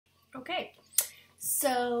Okay,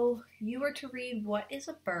 so you were to read what is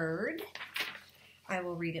a bird. I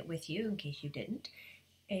will read it with you in case you didn't.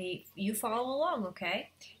 You follow along,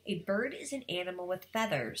 okay? A bird is an animal with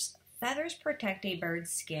feathers. Feathers protect a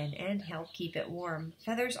bird's skin and help keep it warm.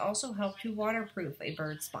 Feathers also help to waterproof a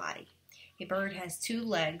bird's body. A bird has 2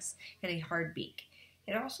 legs and a hard beak.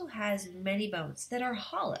 It also has many bones that are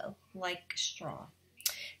hollow, like straw.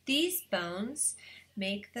 These bones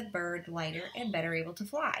make the bird lighter and better able to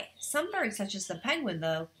fly. Some birds, such as the penguin,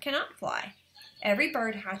 though, cannot fly. Every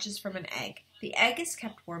bird hatches from an egg. The egg is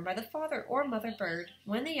kept warm by the father or mother bird.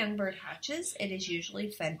 When the young bird hatches, it is usually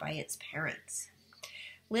fed by its parents.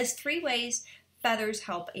 List 3 ways feathers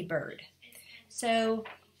help a bird. So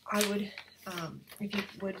I would, if you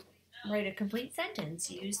would write a complete sentence,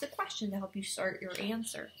 use the question to help you start your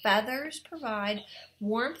answer. Feathers provide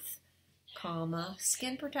warmth, comma,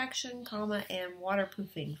 skin protection, comma, and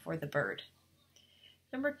waterproofing for the bird.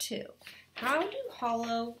 Number 2, how do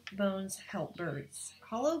hollow bones help birds?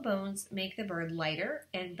 Hollow bones make the bird lighter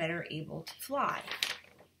and better able to fly.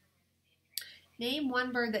 Name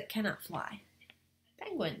one bird that cannot fly.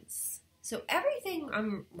 Penguins. So everything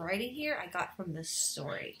I'm writing here I got from this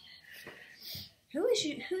story. Who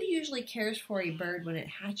usually cares for a bird when it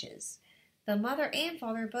hatches? The mother and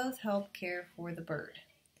father both help care for the bird.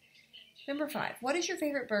 Number 5, what is your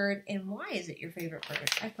favorite bird and why is it your favorite bird?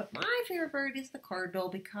 I put my favorite bird is the cardinal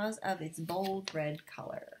because of its bold red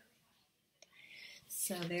color.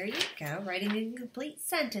 So there you go. Writing in complete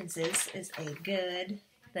sentences is a good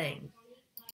thing.